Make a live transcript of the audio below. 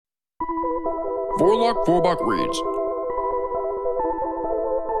Warlock Vorobok Reads.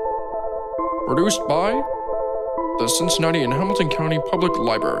 Produced by the Cincinnati and Hamilton County Public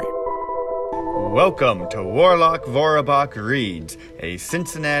Library. Welcome to Warlock Vorobok Reads, a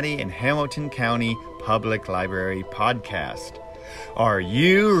Cincinnati and Hamilton County Public Library podcast. Are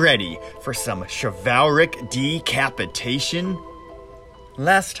you ready for some chivalric decapitation?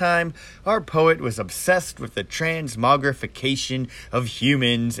 Last time, our poet was obsessed with the transmogrification of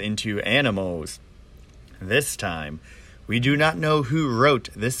humans into animals. This time, we do not know who wrote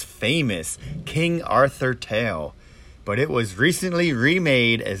this famous King Arthur tale, but it was recently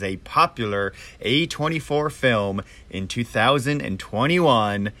remade as a popular A24 film in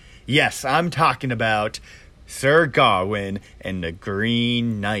 2021. Yes, I'm talking about Sir Gawain and the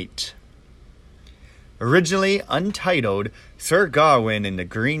Green Knight. Originally untitled, Sir Gawain and the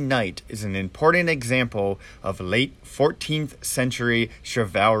Green Knight is an important example of late 14th century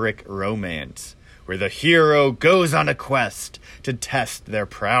chivalric romance, where the hero goes on a quest to test their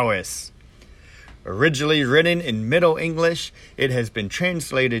prowess. Originally written in Middle English, it has been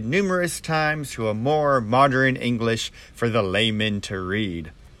translated numerous times to a more modern English for the layman to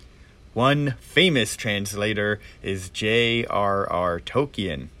read. One famous translator is J.R.R.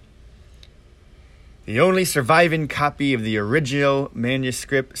 Tolkien. The only surviving copy of the original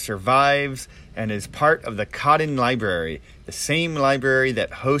manuscript survives and is part of the Cotton Library, the same library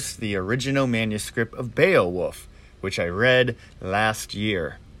that hosts the original manuscript of Beowulf, which I read last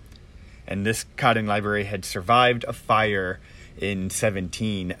year. And this Cotton Library had survived a fire in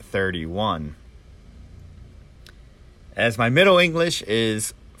 1731. As my Middle English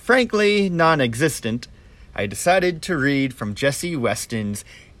is frankly non-existent, I decided to read from Jessie Weston's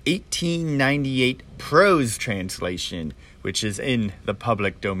 1898 prose translation, which is in the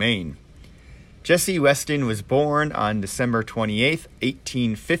public domain. Jessie Weston was born on December 28,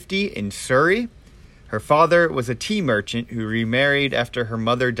 1850 in Surrey. Her father was a tea merchant who remarried after her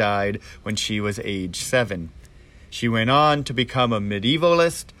mother died when she was age 7. She went on to become a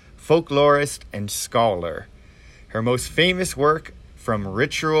medievalist, folklorist, and scholar. Her most famous work, From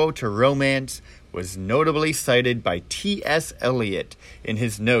Ritual to Romance, was notably cited by T.S. Eliot in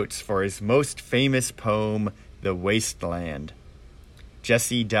his notes for his most famous poem, The Wasteland.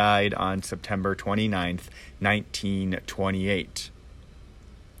 Jessie died on September 29th, 1928.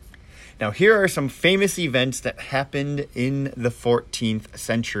 Now, here are some famous events that happened in the 14th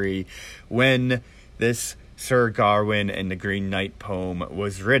century when this Sir Gawain and the Green Knight poem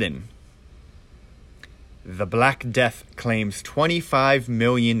was written. The Black Death claims 25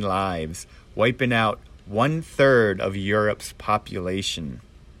 million lives, wiping out 1/3 of Europe's population.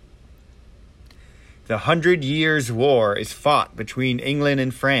 The 100 Years' War is fought between England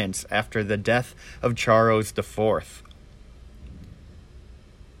and France after the death of Charles IV.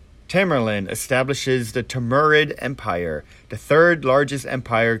 Tamerlane establishes the Timurid Empire, the third largest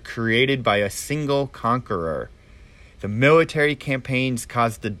empire created by a single conqueror. The military campaigns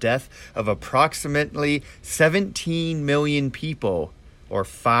caused the death of approximately 17 million people, or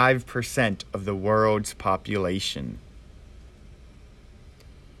 5% of the world's population.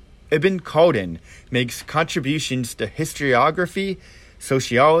 Ibn Khaldun makes contributions to historiography,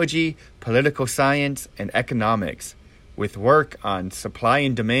 sociology, political science, and economics, with work on supply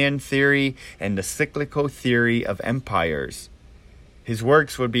and demand theory and the cyclical theory of empires. His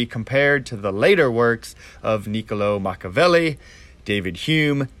works would be compared to the later works of Niccolo Machiavelli, David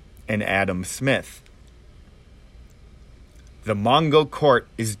Hume, and Adam Smith. The Mongol court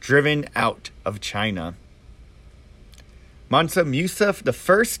is driven out of China. Mansa Musa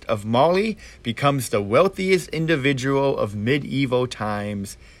I of Mali becomes the wealthiest individual of medieval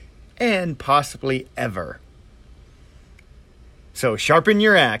times and possibly ever. So sharpen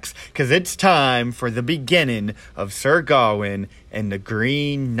your axe, because it's time for the beginning of Sir Gawain and the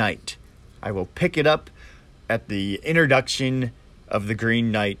Green Knight. I will pick it up at the introduction of the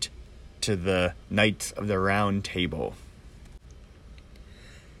Green Knight to the Knights of the Round Table.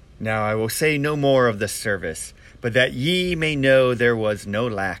 Now I will say no more of the service, but that ye may know there was no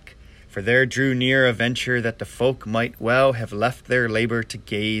lack, for there drew near a venture that the folk might well have left their labor to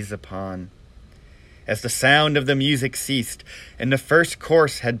gaze upon. As the sound of the music ceased, and the first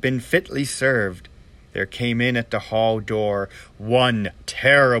course had been fitly served, there came in at the hall door one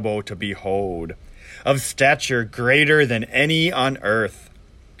terrible to behold, of stature greater than any on earth.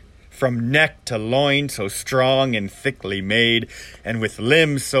 From neck to loin so strong and thickly made, and with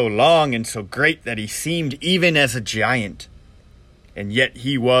limbs so long and so great that he seemed even as a giant. And yet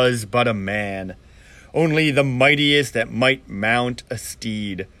he was but a man, only the mightiest that might mount a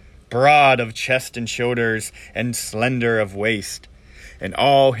steed, broad of chest and shoulders, and slender of waist, and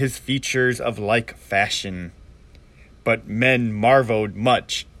all his features of like fashion. But men marvelled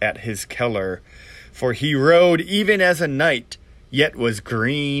much at his colour, for he rode even as a knight, yet was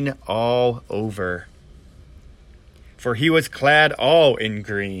green all over. For he was clad all in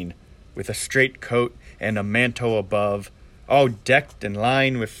green, with a straight coat and a mantle above. All decked and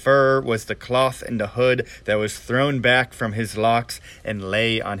lined with fur was the cloth and the hood that was thrown back from his locks and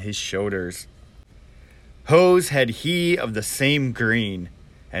lay on his shoulders. Hose had he of the same green,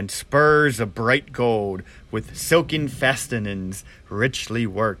 and spurs of bright gold, with silken fastenings richly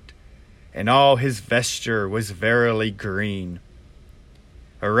worked, and all his vesture was verily green.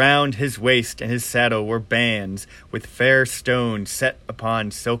 Around his waist and his saddle were bands with fair stones set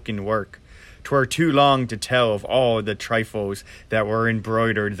upon silken work. 'Twere too long to tell of all the trifles that were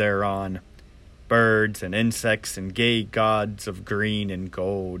embroidered thereon, birds and insects and gay gauds of green and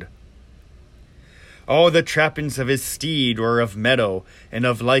gold. All the trappings of his steed were of metal and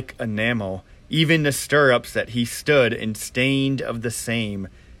of like enamel, even the stirrups that he stood in stained of the same,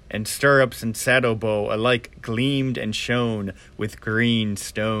 and stirrups and saddle bow alike gleamed and shone with green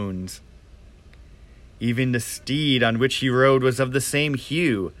stones. Even the steed on which he rode was of the same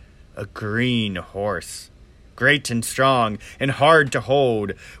hue, a green horse, great and strong and hard to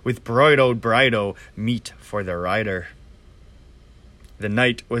hold, with broidered bridle meet for the rider. The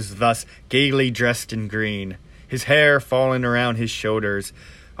knight was thus gaily dressed in green, his hair fallen around his shoulders.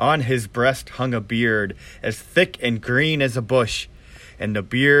 On his breast hung a beard as thick and green as a bush, and the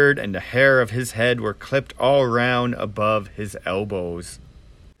beard and the hair of his head were clipped all round above his elbows.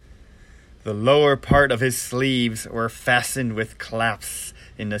 The lower part of his sleeves were fastened with clasps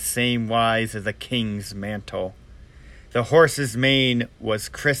in the same wise as a king's mantle. The horse's mane was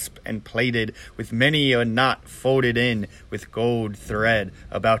crisp and plaited, with many a knot folded in with gold thread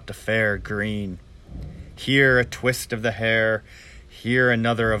about the fair green. Here a twist of the hair, here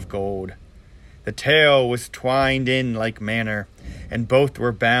another of gold. The tail was twined in like manner, and both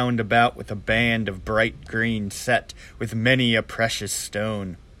were bound about with a band of bright green set with many a precious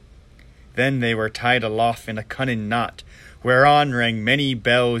stone. Then they were tied aloft in a cunning knot, whereon rang many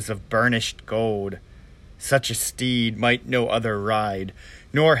bells of burnished gold. Such a steed might no other ride,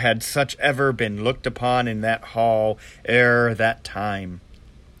 nor had such ever been looked upon in that hall ere that time.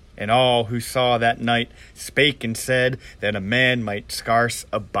 And all who saw that knight spake and said that a man might scarce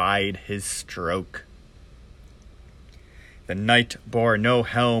abide his stroke. The knight bore no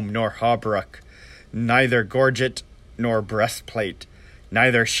helm nor hauberk, neither gorget nor breastplate,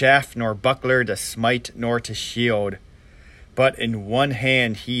 neither shaft nor buckler to smite nor to shield. But in one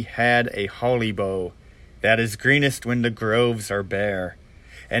hand he had a holly bow, that is greenest when the groves are bare,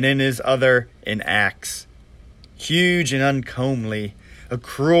 and in his other an axe, huge and uncomely, a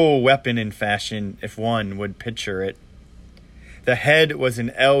cruel weapon in fashion, if one would picture it. The head was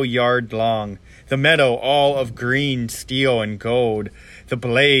an ell-yard long, the metal all of green steel and gold, the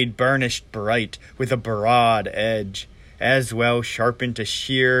blade burnished bright with a broad edge, as well sharpened to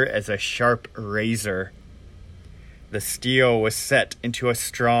shear as a sharp razor. The steel was set into a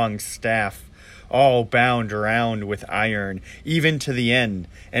strong staff, all bound around with iron, even to the end,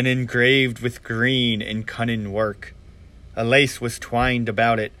 and engraved with green in cunning work. A lace was twined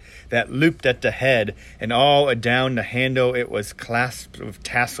about it, that looped at the head, and all adown the handle it was clasped with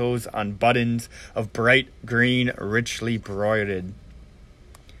tassels on buttons of bright green richly broidered.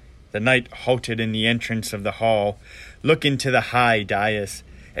 The knight halted in the entrance of the hall, looking to the high dais,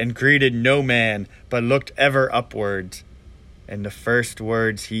 and greeted no man, but looked ever upwards. And the first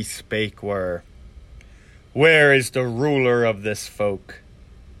words he spake were, "Where is the ruler of this folk?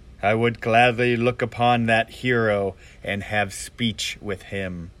 I would gladly look upon that hero and have speech with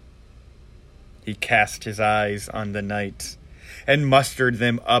him." He cast his eyes on the knights, and mustered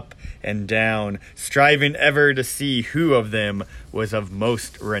them up and down, striving ever to see who of them was of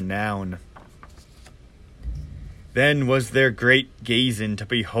most renown. Then was there great gazing to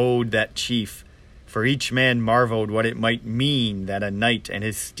behold that chief, for each man marvelled what it might mean that a knight and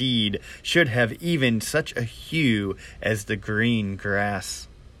his steed should have even such a hue as the green grass,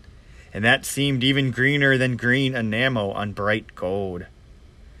 and that seemed even greener than green enamel on bright gold.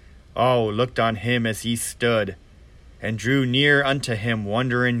 All looked on him as he stood, and drew near unto him,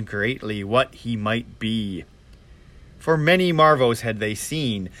 wondering greatly what he might be. For many marvels had they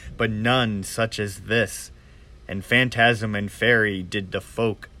seen, but none such as this, and phantasm and fairy did the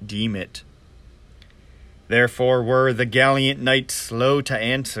folk deem it. Therefore were the gallant knights slow to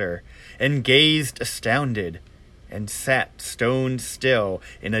answer, and gazed astounded, and sat stone still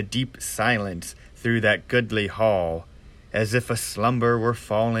in a deep silence through that goodly hall, as if a slumber were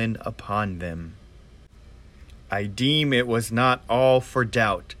fallen upon them. I deem it was not all for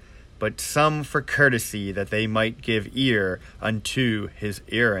doubt, but some for courtesy, that they might give ear unto his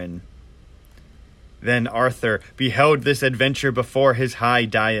errand. Then Arthur beheld this adventure before his high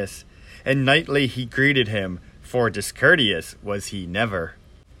dais, and knightly he greeted him, for discourteous was he never.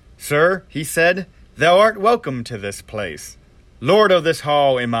 Sir, he said, thou art welcome to this place. Lord of this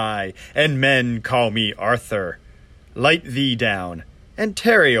hall am I, and men call me Arthur. Light thee down, and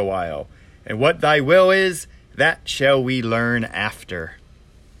tarry a while, and what thy will is, that shall we learn after.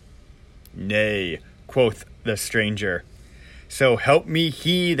 Nay, quoth the stranger, so help me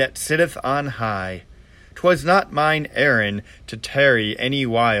he that sitteth on high. 'Twas not mine errand to tarry any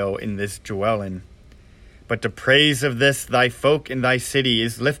while in this dwellin', but the praise of this thy folk in thy city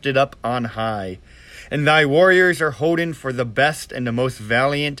is lifted up on high, and thy warriors are holden for the best and the most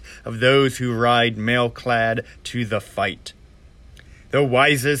valiant of those who ride mail-clad to the fight. The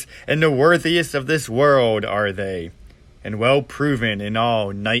wisest and the worthiest of this world are they, and well proven in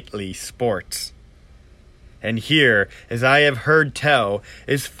all knightly sports. And here, as I have heard tell,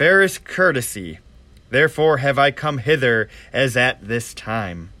 is fairest courtesy. Therefore have I come hither as at this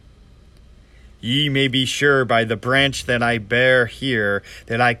time. Ye may be sure by the branch that I bear here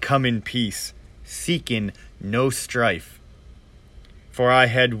that I come in peace, seeking no strife. For I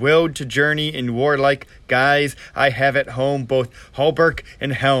had willed to journey in warlike guise. I have at home both hauberk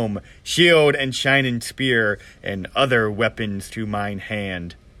and helm, shield and shining spear, and other weapons to mine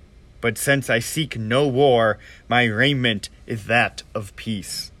hand. But since I seek no war, my raiment is that of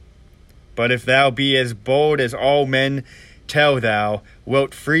peace. But if thou be as bold as all men, tell thou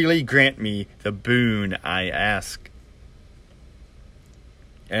wilt freely grant me the boon I ask.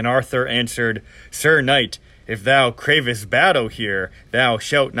 And Arthur answered, Sir knight, if thou cravest battle here, thou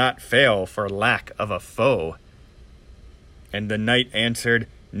shalt not fail for lack of a foe. And the knight answered,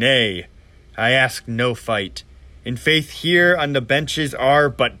 Nay, I ask no fight. In faith here on the benches are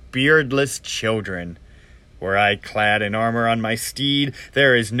but beardless children. Were I clad in armor on my steed,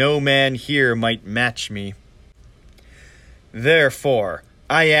 there is no man here might match me. Therefore,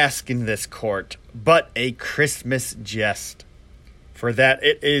 I ask in this court but a Christmas jest, for that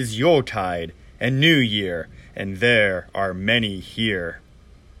it is Yuletide and New Year, and there are many here.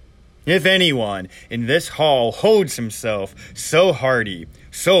 If anyone in this hall holds himself so hardy,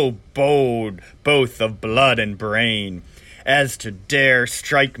 so bold both of blood and brain, as to dare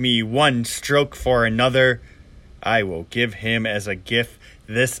strike me one stroke for another, I will give him as a gift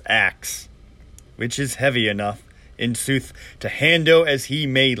this axe, which is heavy enough, in sooth, to handle as he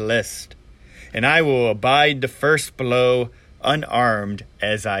may list, and I will abide the first blow, unarmed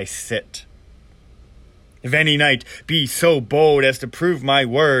as I sit. If any knight be so bold as to prove my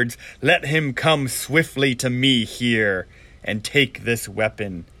words, let him come swiftly to me here, and take this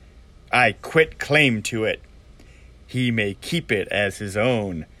weapon. I quit claim to it. He may keep it as his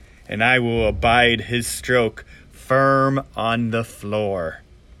own, and I will abide his stroke firm on the floor.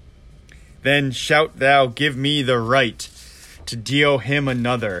 Then shalt thou give me the right to deal him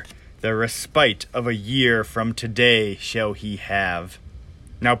another. The respite of a year from today shall he have.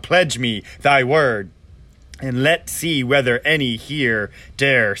 Now pledge me thy word, and let's see whether any here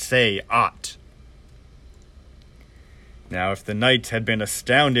dare say aught. Now if the knights had been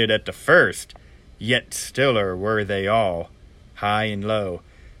astounded at the first, yet stiller were they all, high and low,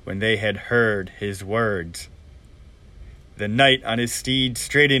 when they had heard his words. The knight on his steed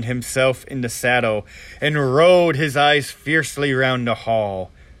straightened himself in the saddle, and rode his eyes fiercely round the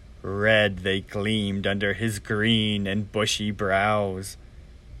hall. Red they gleamed under his green and bushy brows.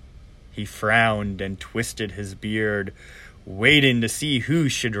 He frowned and twisted his beard, waiting to see who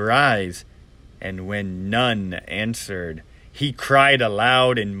should rise, and when none answered, he cried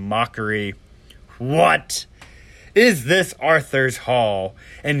aloud in mockery, What? Is this Arthur's hall,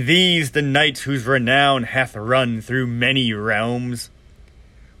 and these the knights whose renown hath run through many realms?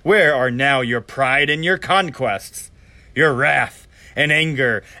 Where are now your pride and your conquests, your wrath and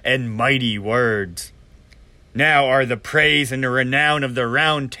anger and mighty words? Now are the praise and the renown of the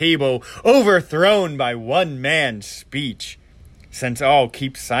Round Table overthrown by one man's speech, since all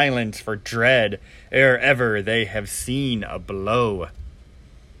keep silence for dread ere ever they have seen a blow.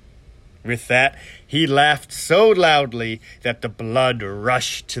 With that he laughed so loudly that the blood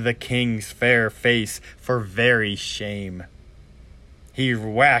rushed to the king's fair face for very shame. He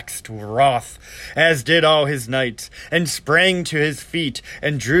waxed wroth, as did all his knights, and sprang to his feet,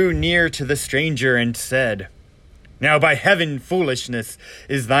 and drew near to the stranger, and said, Now by heaven foolishness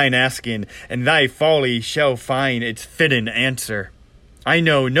is thine asking, and thy folly shall find its fitting answer. I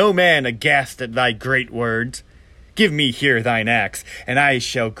know no man aghast at thy great words. Give me here thine axe, and I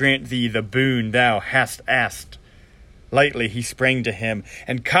shall grant thee the boon thou hast asked. Lightly he sprang to him,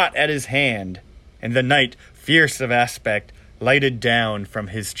 and caught at his hand, and the knight, fierce of aspect, lighted down from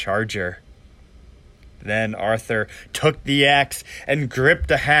his charger. Then Arthur took the axe, and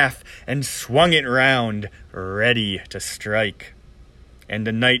gripped a haft, and swung it round, ready to strike. And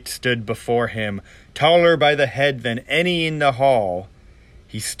the knight stood before him, taller by the head than any in the hall.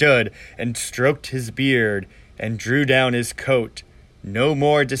 He stood, and stroked his beard, and drew down his coat, no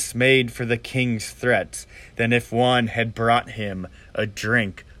more dismayed for the king's threats than if one had brought him a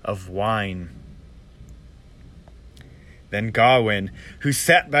drink of wine. Then Gawain, who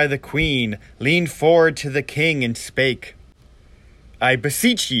sat by the queen, leaned forward to the king and spake, I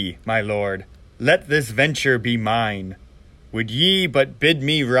beseech ye, my lord, let this venture be mine. Would ye but bid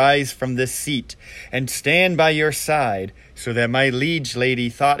me rise from this seat, and stand by your side, so that my liege lady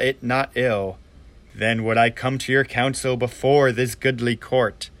thought it not ill, then would I come to your counsel before this goodly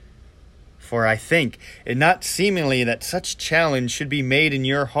court. For I think it not seemly that such challenge should be made in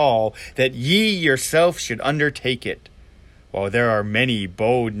your hall, that ye yourself should undertake it. While there are many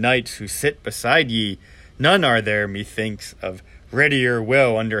bold knights who sit beside ye, none are there, methinks, of readier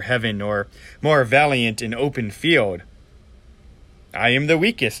will under heaven, or more valiant in open field. I am the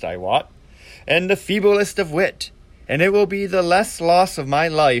weakest, I wot, and the feeblest of wit, and it will be the less loss of my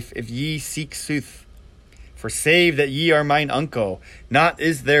life if ye seek sooth. For save that ye are mine uncle, naught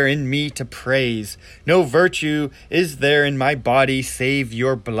is there in me to praise, no virtue is there in my body save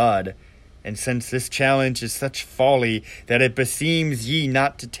your blood. And since this challenge is such folly that it beseems ye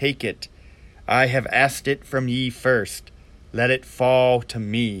not to take it, I have asked it from ye first. Let it fall to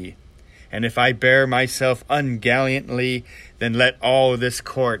me. And if I bear myself ungallantly, then let all this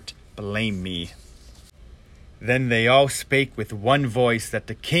court blame me. Then they all spake with one voice that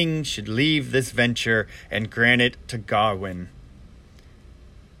the king should leave this venture and grant it to Gawain.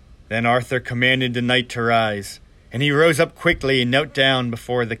 Then Arthur commanded the knight to rise, and he rose up quickly and knelt down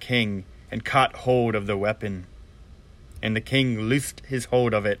before the king, and caught hold of the weapon. And the king loosed his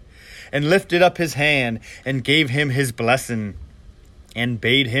hold of it, and lifted up his hand, and gave him his blessing, and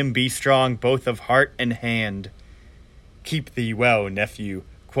bade him be strong both of heart and hand. Keep thee well, nephew,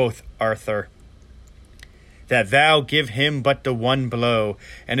 quoth Arthur, that thou give him but the one blow,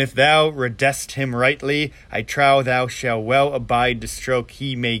 and if thou reddest him rightly, I trow thou shalt well abide the stroke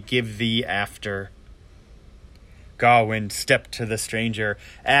he may give thee after. Gawain stepped to the stranger,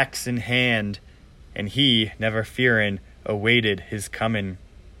 axe in hand, and he, never fearing, awaited his coming.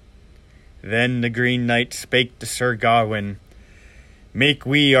 Then the Green Knight spake to Sir Gawain, Make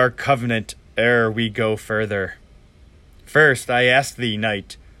we our covenant ere we go further. First I ask thee,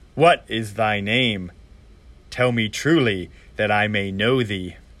 knight, what is thy name? Tell me truly, that I may know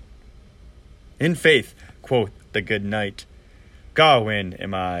thee. In faith, quoth the good knight, Gawain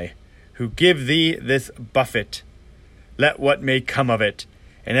am I, who give thee this buffet. Let what may come of it,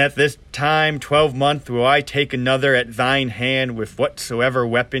 and at this time 12 months will I take another at thine hand with whatsoever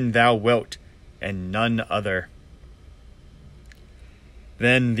weapon thou wilt, and none other.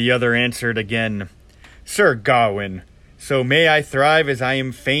 Then the other answered again, Sir Gawain, so may I thrive as I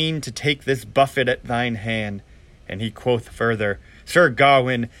am fain to take this buffet at thine hand. And he quoth further, Sir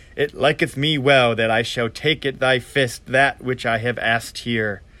Gawain, it liketh me well that I shall take at thy fist that which I have asked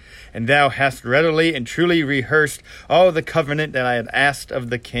here. And thou hast readily and truly rehearsed all the covenant that I had asked of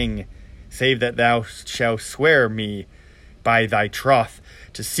the king, save that thou shalt swear me by thy troth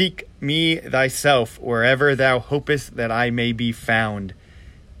to seek me thyself wherever thou hopest that I may be found,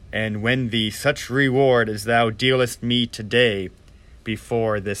 and win thee such reward as thou dealest me today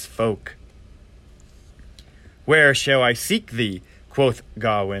before this folk. Where shall I seek thee? Quoth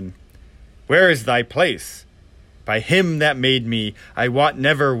Gawain. Where is thy place? By him that made me, I wot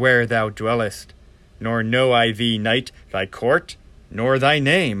never where thou dwellest, nor know I thee, knight, thy court, nor thy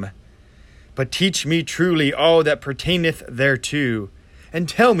name. But teach me truly all that pertaineth thereto, and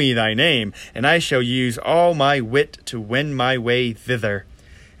tell me thy name, and I shall use all my wit to wend my way thither,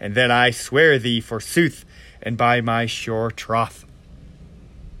 and then I swear thee forsooth, and by my sure troth.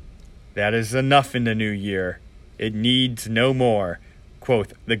 That is enough in the new year. It needs no more,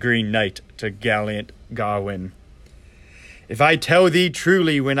 quoth the Green Knight to gallant Gawain. If I tell thee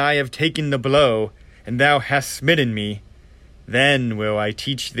truly when I have taken the blow, and thou hast smitten me, then will I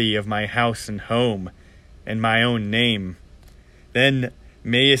teach thee of my house and home, and my own name. Then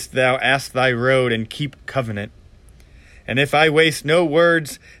mayest thou ask thy road and keep covenant. And if I waste no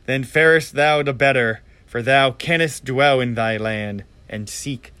words, then farest thou the better, for thou canst dwell in thy land, and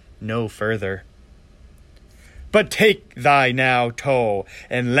seek no further. But take thy now toll,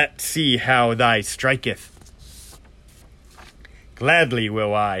 and let's see how thy striketh. Gladly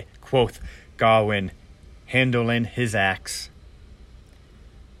will I, quoth Gawain, handling his axe.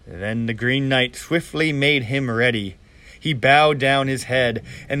 Then the Green Knight swiftly made him ready. He bowed down his head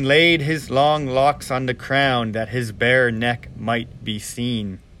and laid his long locks on the crown that his bare neck might be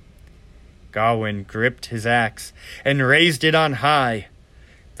seen. Gawain gripped his axe and raised it on high.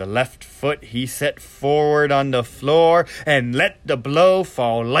 The left foot he set forward on the floor and let the blow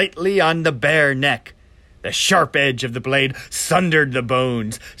fall lightly on the bare neck. The sharp edge of the blade sundered the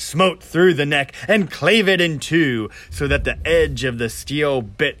bones, smote through the neck, and clave it in two, so that the edge of the steel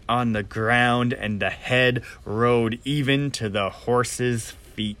bit on the ground and the head rode even to the horse's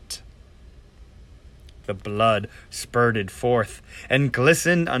feet. The blood spurted forth and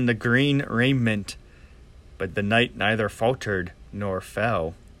glistened on the green raiment, but the knight neither faltered nor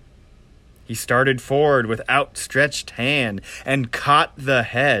fell. He started forward with outstretched hand and caught the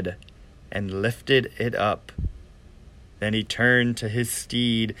head and lifted it up. Then he turned to his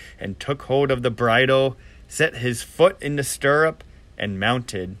steed and took hold of the bridle, set his foot in the stirrup, and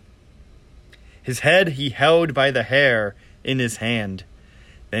mounted. His head he held by the hair in his hand.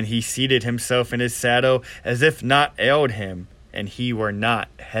 Then he seated himself in his saddle as if naught ailed him, and he were not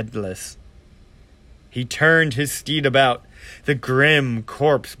headless. He turned his steed about, the grim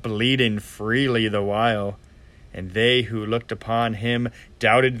corpse bleeding freely the while, and they who looked upon him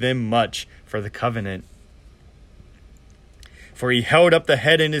doubted them much for the covenant. For he held up the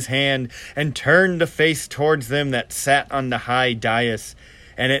head in his hand, and turned the face towards them that sat on the high dais,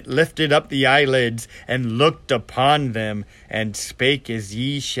 and it lifted up the eyelids, and looked upon them, and spake as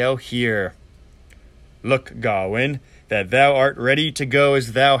ye shall hear. Look, Gawain, that thou art ready to go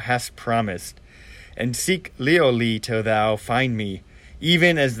as thou hast promised, and seek leally till thou find me,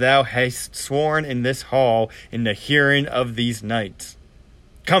 even as thou hast sworn in this hall in the hearing of these knights.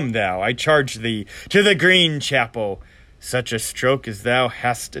 Come thou, I charge thee, to the Green Chapel. Such a stroke as thou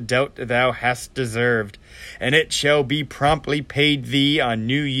hast dealt thou hast deserved, and it shall be promptly paid thee on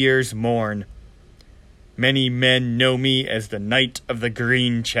New Year's morn. Many men know me as the Knight of the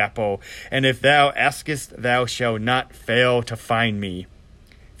Green Chapel, and if thou askest, thou shalt not fail to find me.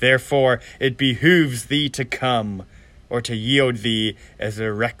 Therefore it behooves thee to come, or to yield thee as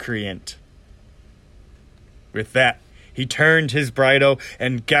a recreant. With that, he turned his bridle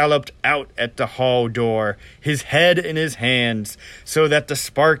and galloped out at the hall door, his head in his hands, so that the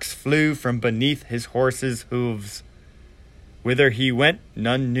sparks flew from beneath his horse's hoofs. Whither he went,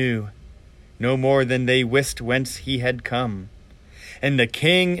 none knew, no more than they wist whence he had come. And the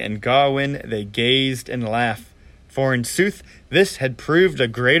king and Gawain they gazed and laughed, for in sooth this had proved a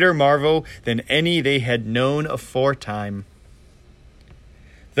greater marvel than any they had known aforetime.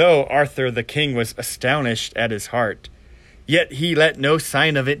 Though Arthur the king was astonished at his heart, yet he let no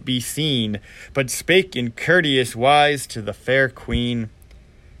sign of it be seen, but spake in courteous wise to the fair queen.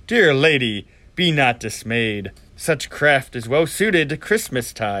 Dear lady, be not dismayed. Such craft is well suited to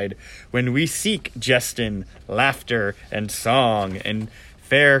Christmas-tide, when we seek jesting, laughter, and song, and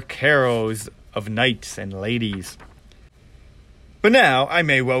fair carols of knights and ladies. But now I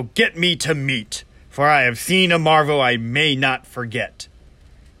may well get me to meat, for I have seen a marvel I may not forget.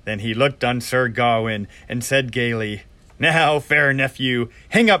 Then he looked on Sir Gawain, and said gaily, Now, fair nephew,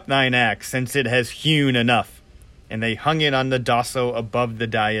 hang up thine axe, since it has hewn enough. And they hung it on the dossel above the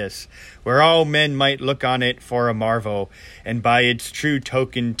dais, where all men might look on it for a marvel, and by its true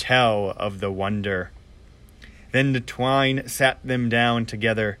token tell of the wonder. Then the twine sat them down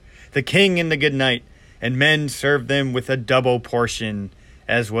together, the king and the good knight, and men served them with a double portion,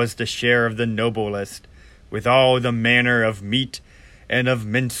 as was the share of the noblest, with all the manner of meat and of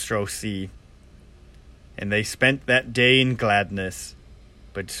minstrelsy. And they spent that day in gladness.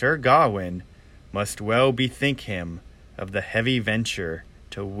 But Sir Gawain must well bethink him of the heavy venture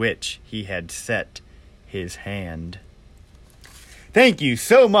to which he had set his hand. Thank you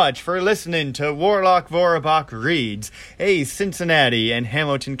so much for listening to Warlock Vorobok Reads, a Cincinnati and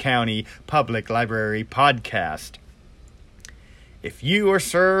Hamilton County Public Library podcast. If you or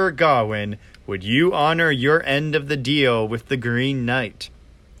Sir Gawain, would you honor your end of the deal with the Green Knight?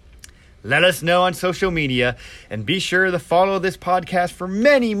 Let us know on social media, and be sure to follow this podcast for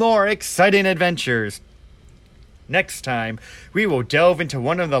many more exciting adventures. Next time, we will delve into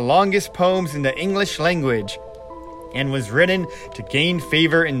one of the longest poems in the English language, and was written to gain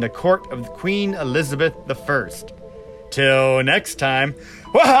favor in the court of Queen Elizabeth I. Till next time,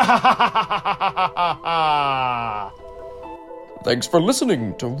 Thanks for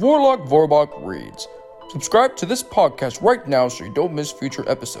listening to Warlock Vorobok Reads. Subscribe to this podcast right now so you don't miss future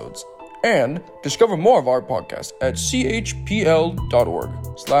episodes. And discover more of our podcasts at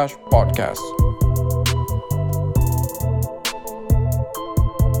chpl.org/podcasts.